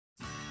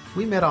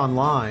We met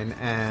online,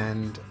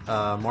 and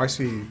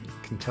Marcy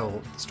can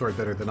tell the story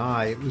better than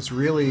I. It was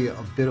really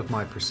a bit of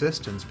my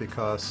persistence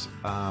because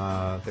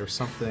there's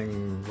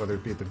something, whether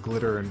it be the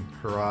glitter in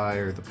her eye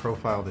or the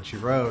profile that she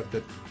wrote,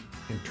 that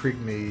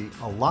intrigued me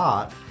a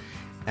lot,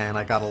 and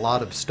I got a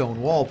lot of stone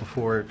wall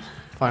before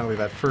finally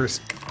that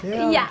first...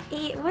 Yeah,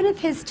 one of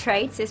his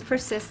traits is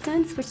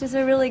persistence, which is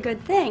a really good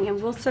thing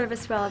and will serve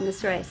us well in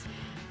this race.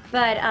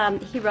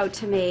 But he wrote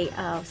to me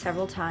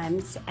several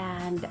times,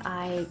 and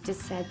I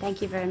just said,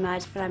 thank you very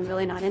much, but I'm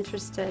really not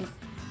interested.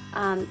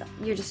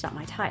 You're just not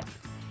my type.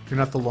 You're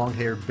not the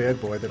long-haired bad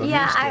boy that I'm used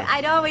to. Yeah,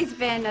 I'd always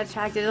been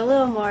attracted a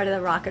little more to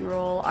the rock and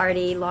roll,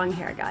 arty, long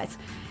hair guys.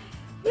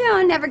 You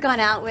know, never gone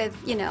out with,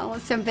 you know,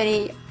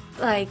 somebody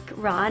like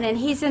Ron, and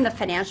he's in the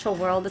financial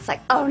world. It's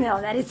like, oh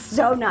no, that is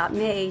so not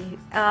me.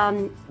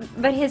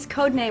 But his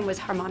code name was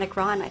Harmonic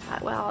Ron. I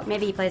thought, well,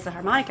 maybe he plays the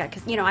harmonica,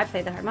 because, you know, I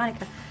play the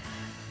harmonica.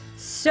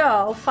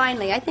 So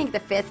finally, I think the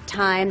 5th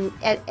time,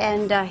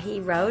 and he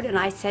wrote, and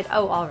I said,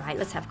 oh, all right,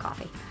 let's have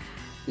coffee.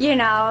 You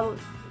know,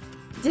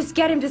 just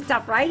get him to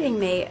stop writing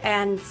me.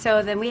 And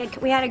so then we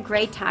had a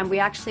great time. We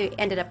actually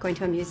ended up going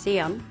to a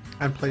museum.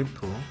 And played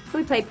pool.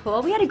 We played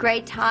pool. We had a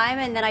great time,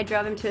 and then I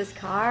drove him to his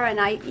car, and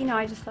I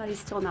just thought he's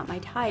still not my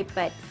type,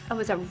 but it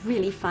was a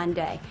really fun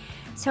day.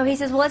 So he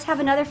says, well, let's have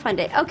another fun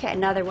day. Okay,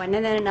 another one,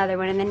 and then another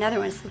one, and then another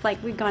one. So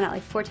like we'd gone out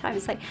like 4 times.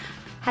 It's like,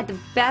 had the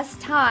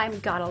best time,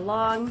 got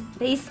along.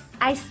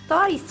 I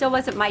thought he still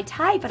wasn't my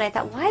type, but I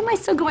thought, why am I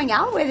still going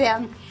out with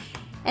him?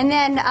 And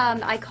then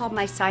I called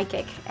my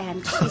psychic,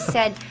 and she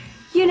said,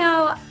 you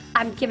know,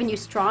 I'm giving you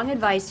strong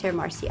advice here,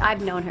 Marcy.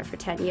 I've known her for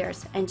 10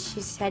 years. And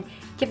she said,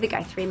 give the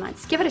guy 3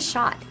 months. Give it a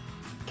shot,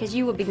 because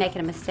you will be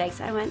making a mistake.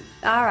 So I went,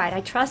 all right,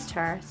 I trust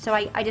her. So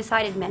I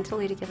decided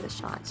mentally to give it a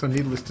shot. So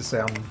needless to say,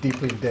 I'm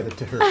deeply indebted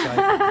to her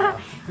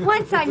psychic.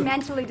 Once I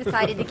mentally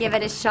decided to give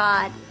it a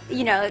shot,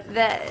 you know,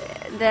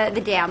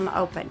 the dam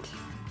opened.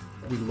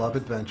 We love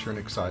adventure and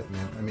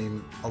excitement. I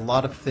mean, a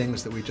lot of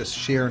things that we just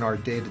share in our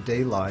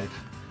day-to-day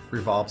life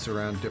revolves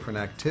around different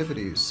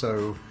activities.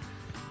 So,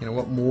 you know,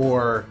 what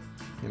more,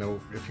 you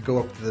know, if you go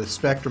up the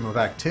spectrum of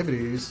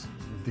activities,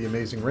 The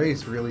Amazing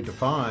Race really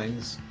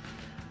defines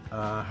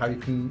how you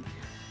can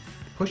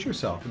push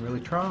yourself and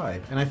really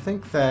try. And I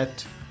think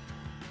that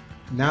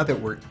now that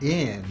we're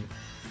in,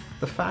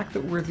 the fact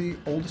that we're the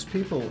oldest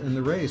people in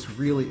the race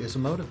really is a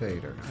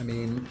motivator. I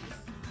mean,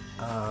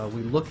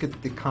 we look at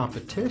the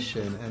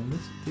competition, and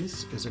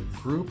this is a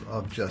group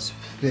of just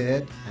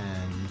fit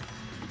and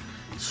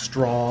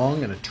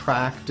strong and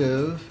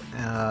attractive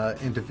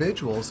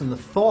individuals, and the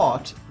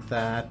thought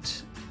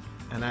that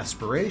an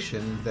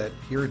aspiration that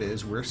here it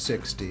is, we're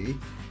 60,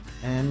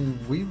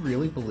 and we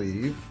really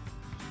believe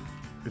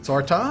it's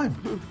our time.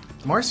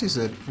 Marcy's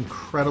an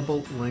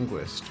incredible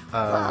linguist.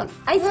 Well,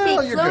 I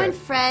speak fluent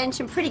French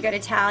and pretty good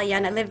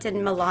Italian. I lived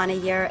in Milan a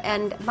year,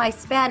 and my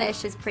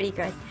Spanish is pretty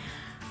good.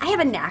 I have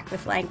a knack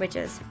with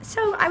languages,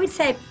 so I would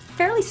say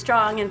fairly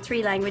strong in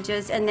 3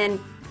 languages, and then,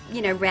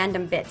 you know,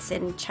 random bits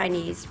in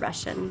Chinese,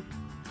 Russian,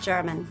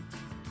 German,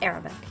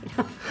 Arabic, you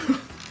know.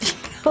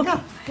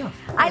 Yeah.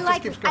 I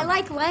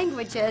like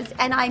languages,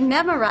 and I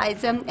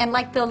memorize them, and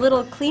like the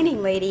little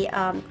cleaning lady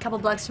a couple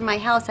blocks from my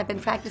house, I've been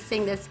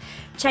practicing this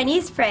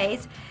Chinese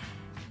phrase,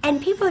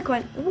 and people are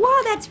going,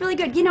 wow, that's really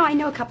good. You know, I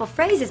know a couple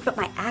phrases, but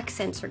my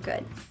accents are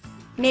good.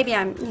 Maybe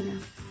I'm, you know.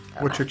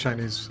 What's your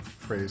Chinese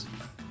phrase?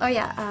 Oh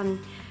yeah,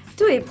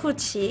 对不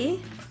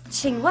起，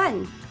请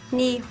问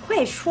你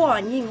会说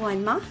英文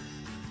吗?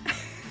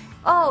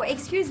 Oh,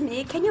 excuse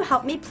me, can you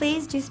help me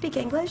please? Do you speak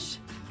English?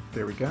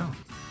 There we go.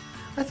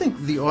 I think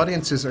the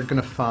audiences are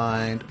going to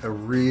find a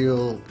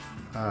real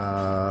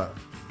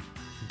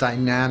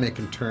dynamic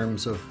in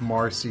terms of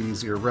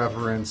Marcy's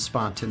irreverence,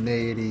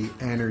 spontaneity,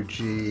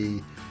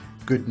 energy,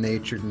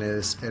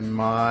 good-naturedness, and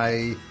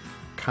my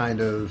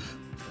kind of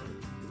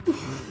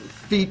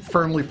feet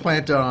firmly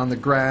planted on the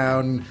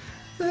ground,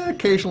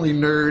 occasionally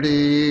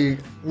nerdy,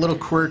 a little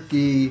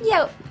quirky,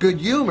 good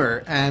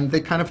humor, and they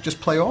kind of just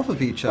play off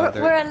of each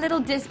other. We're a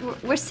little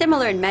we're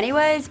similar in many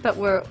ways, but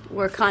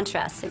we're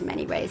contrasts in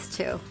many ways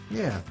too.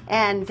 Yeah.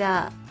 And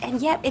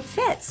yet it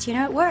fits. You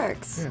know, it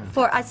works.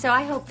 Yeah. So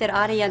I hope that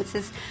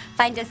audiences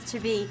find us to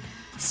be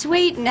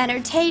sweet and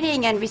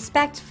entertaining and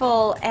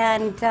respectful,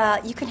 and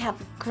you can have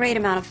a great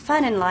amount of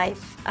fun in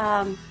life.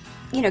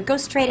 You know, go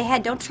straight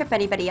ahead. Don't trip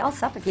anybody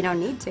else up if you don't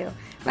need to.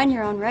 Run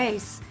your own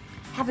race.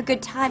 Have a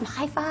good time.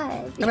 High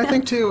five. And I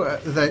think too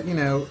that, you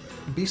know,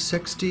 be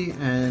 60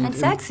 and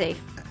sexy.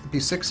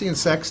 Be 60 and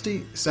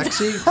sexy,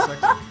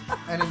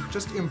 and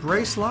just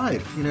embrace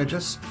life. You know,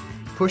 just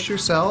push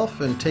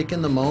yourself and take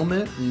in the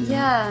moment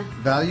and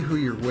value who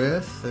you're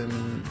with and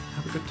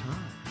have a good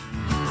time.